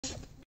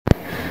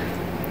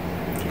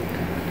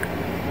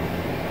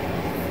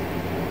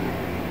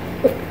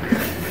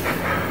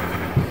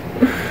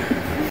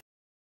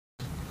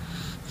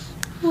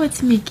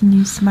what's making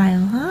you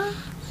smile, huh?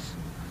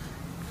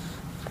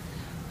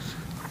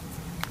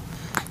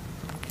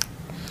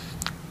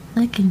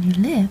 Look in your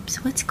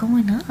lips. What's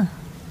going on?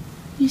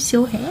 You're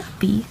so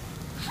happy.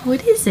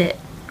 What is it?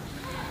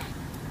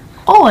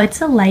 Oh, it's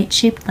a light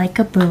shaped like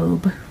a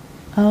boob.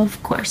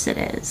 Of course it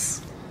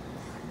is.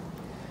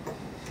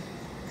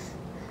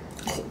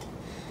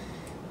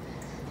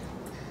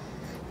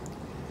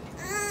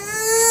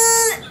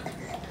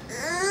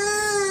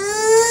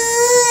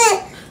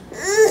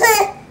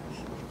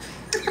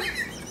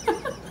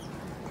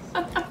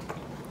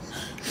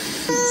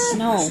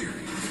 No.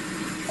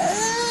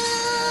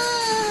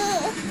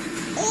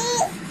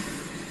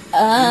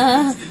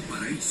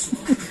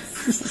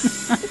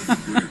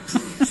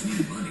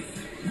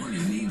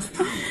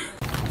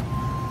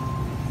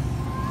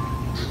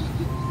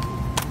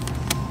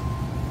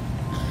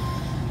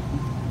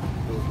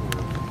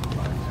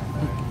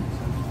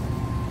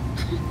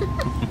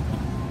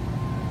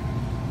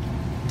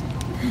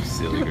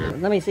 Silly girl.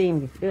 Let me see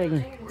him do it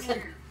again.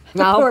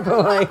 No. Poor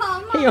boy.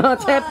 He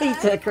wants that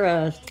pizza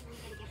crust.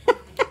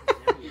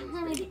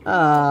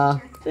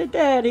 Aw, so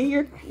Daddy,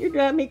 you're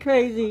driving me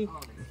crazy.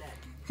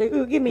 So,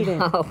 ooh, give me that.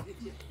 No.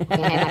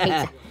 Can I have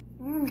my pizza?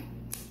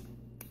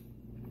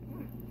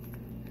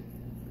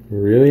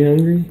 Really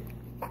hungry?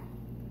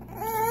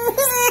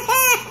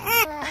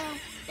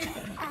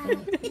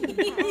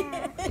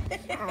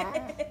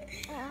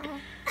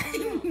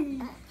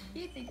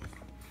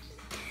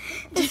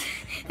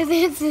 Is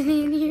it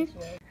sitting in here?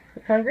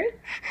 Hungry? Is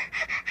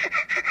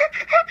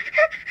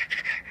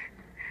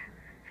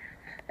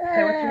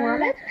that what you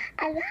wanted?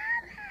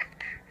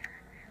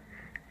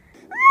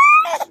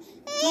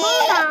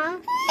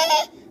 Mom!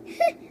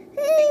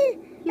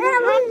 You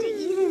don't have to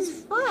eat his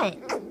foot.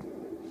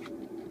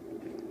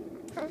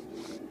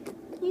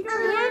 You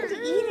don't have to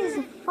eat his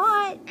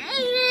foot.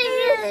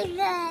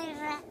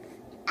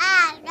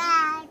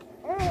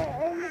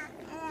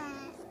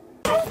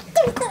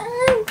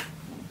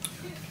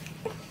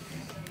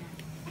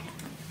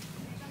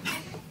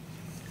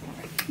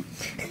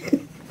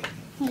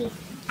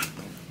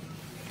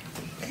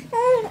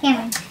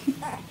 Cameron.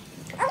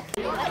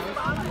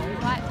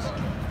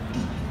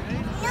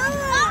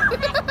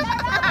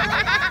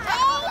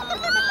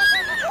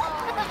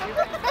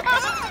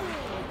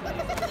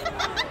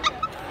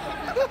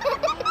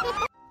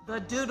 The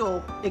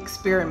doodle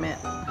experiment.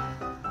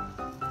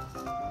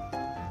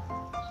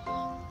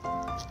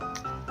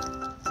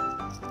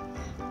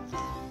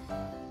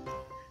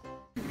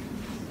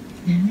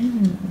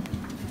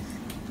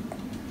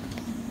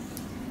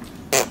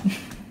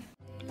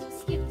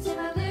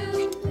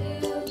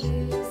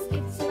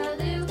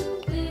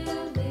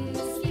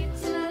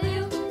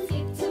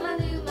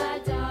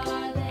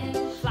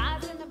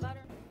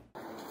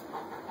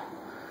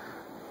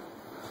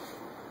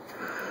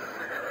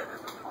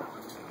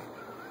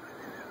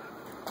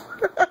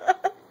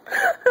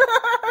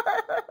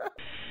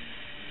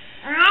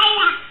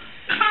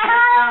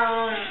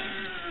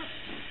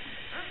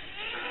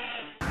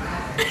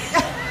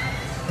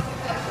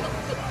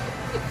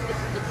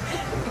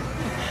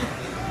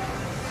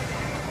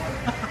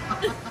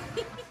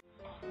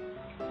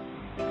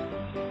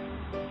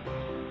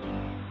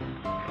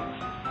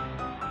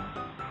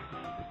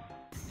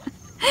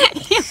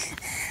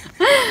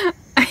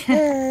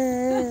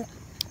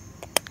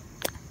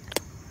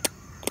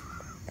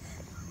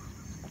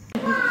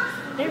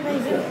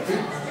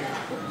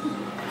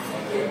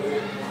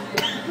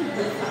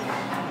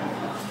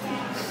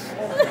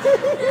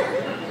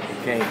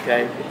 Can't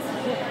take it.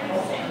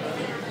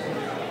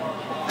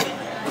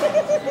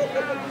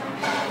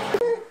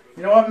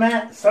 You know what,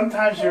 Matt?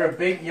 Sometimes you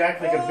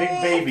act like a big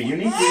baby. You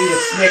need to eat a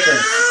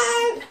Snickers.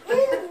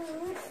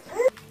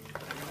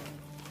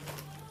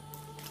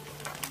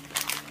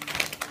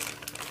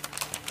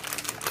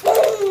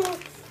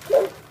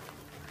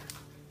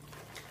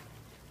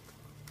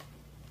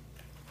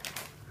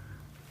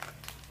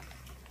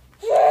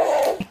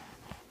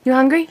 You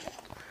hungry?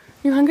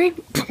 You hungry?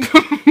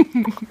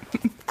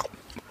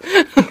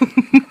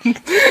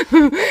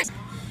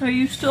 Are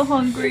you still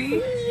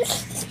hungry?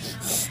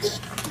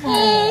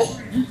 Oh.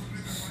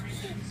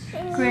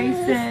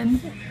 Grayson,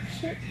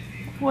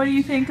 what do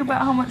you think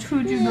about how much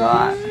food you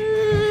got?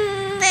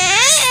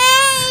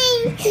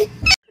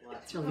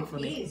 It's really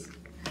funny.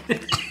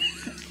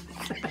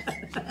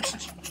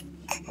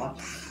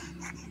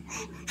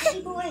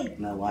 Hey boy.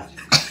 No, watch.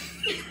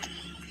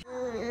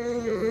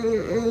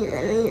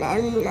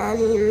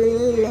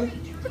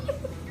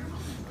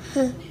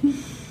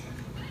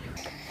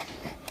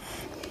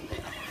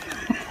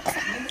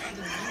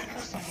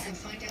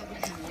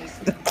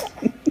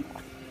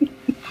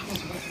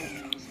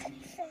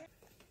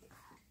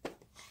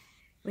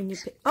 When you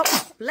pick,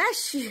 oh,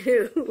 bless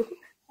you.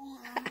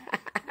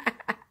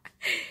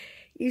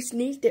 You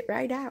sneezed it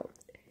right out.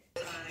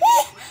 Oh,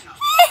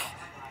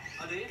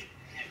 do you?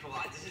 Cool.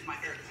 This is my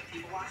favorite because if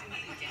people watching me,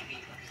 you can't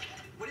beat them.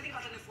 What do you think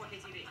about the new 4K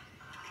TV?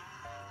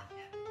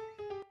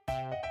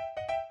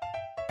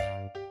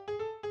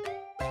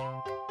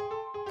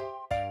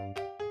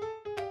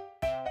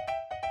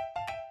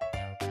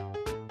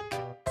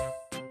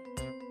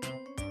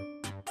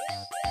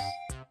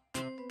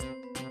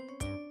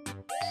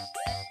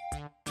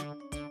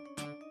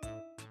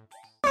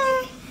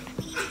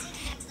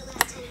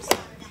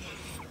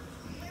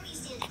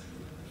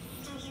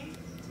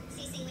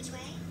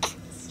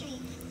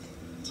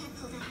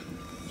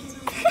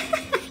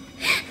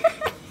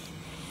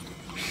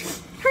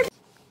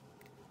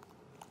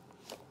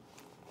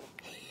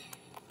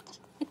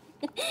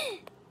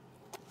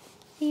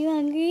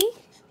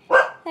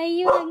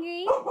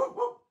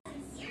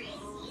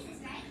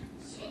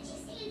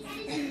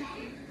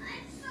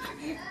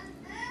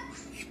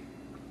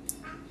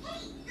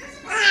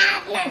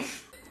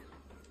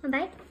 One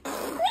bite.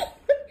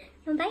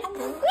 One bite.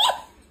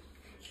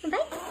 One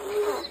bite.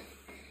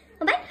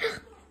 One bite.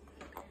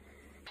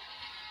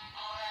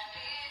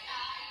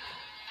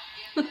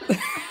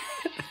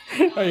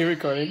 Are you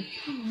recording?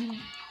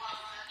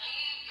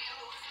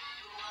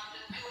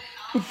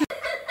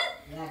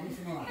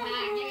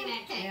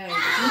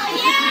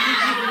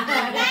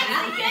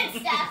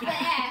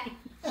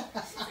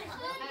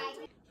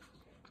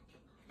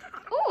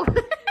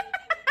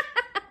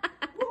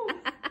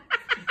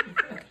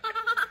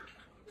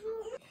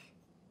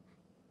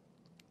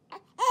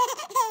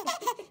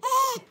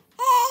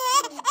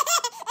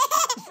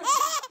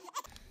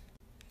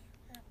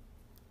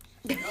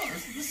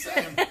 This is the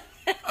same.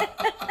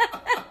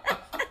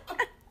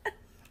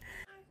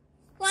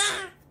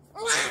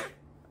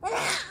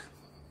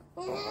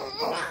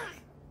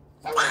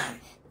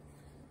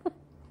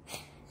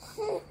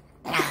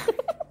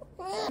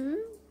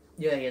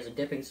 Yeah, he has a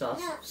dipping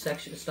sauce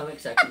section, stomach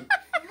section.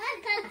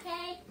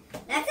 Okay.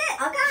 That's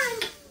it. All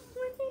gone.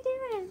 What's he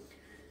doing?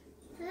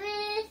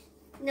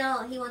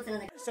 No, he wants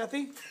another.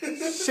 Sethy,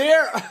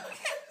 share. Okay,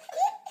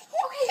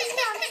 it's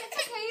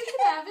okay. You can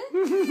have it.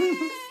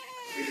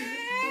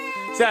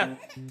 Seth.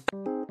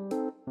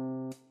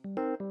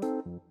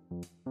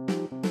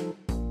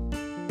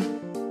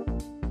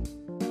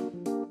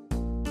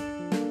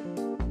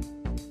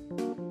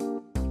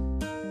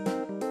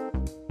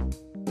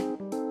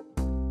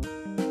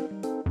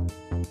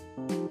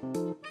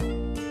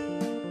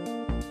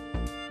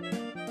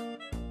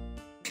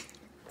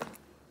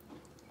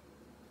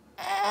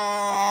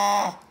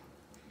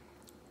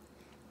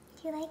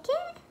 Do you like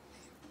it?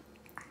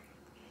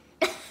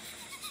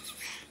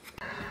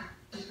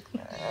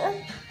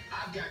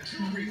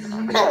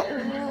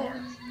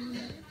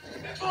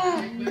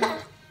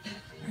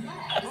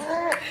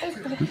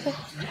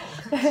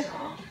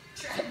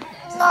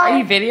 Are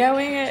you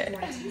videoing it?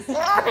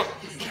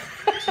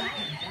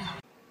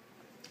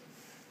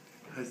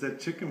 How's that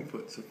chicken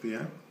foot,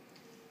 Sophia?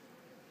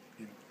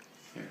 Here.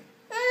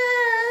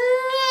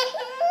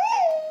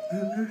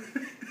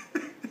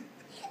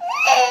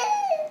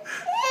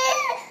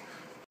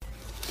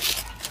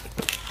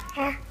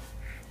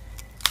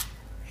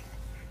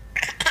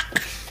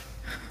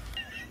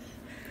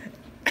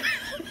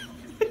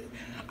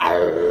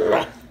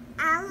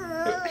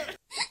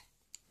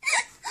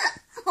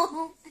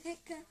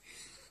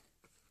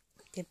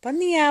 Dip on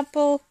the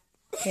apple.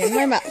 In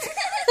my mouth.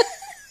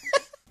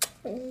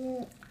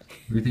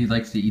 Ruthie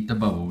likes to eat the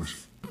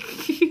bubbles.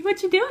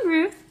 What you doing,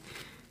 Ruth?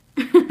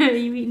 Are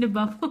you eating the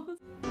bubbles?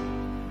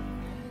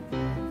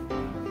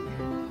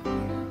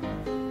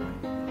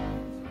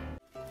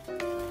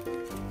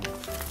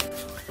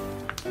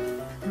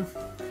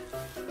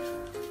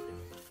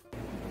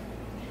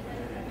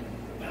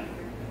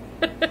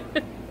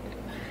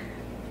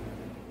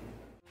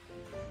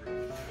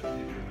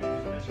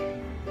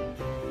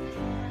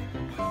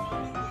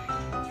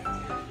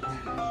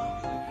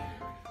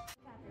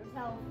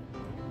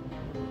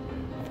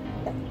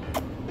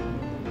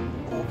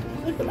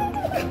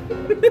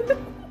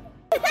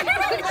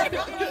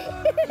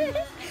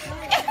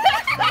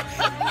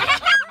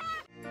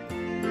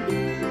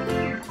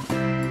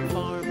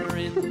 Farmer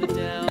in the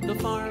dell, the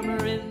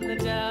farmer in the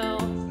dell.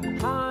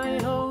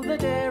 Hi-ho, the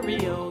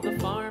dairy-o, the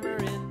farmer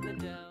in the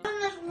dell.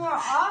 More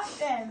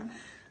often.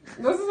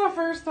 This is the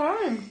first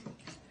time.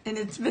 And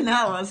it's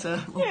vanilla, so.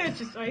 Yeah, it's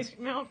just ice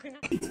milk.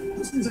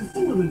 Those things are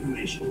full of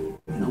information.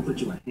 And I'll put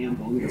you a ham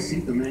bone to see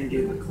if the man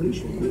gave a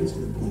cliche wins to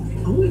the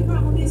point. Only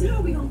problem is, how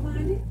are we gonna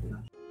find it?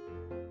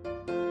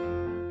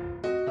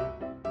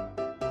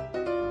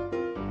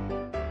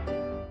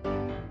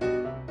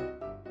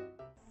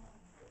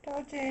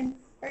 Dalton,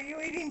 are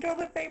you eating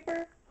toilet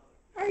paper?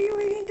 Are you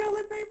eating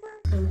toilet paper?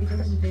 So because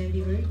it's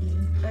very wordy,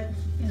 but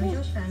you know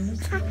your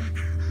family's here.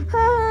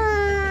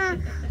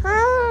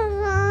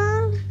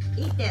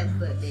 Eat that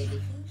foot,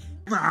 baby.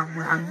 What the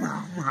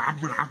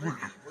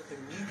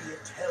media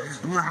tells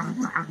you.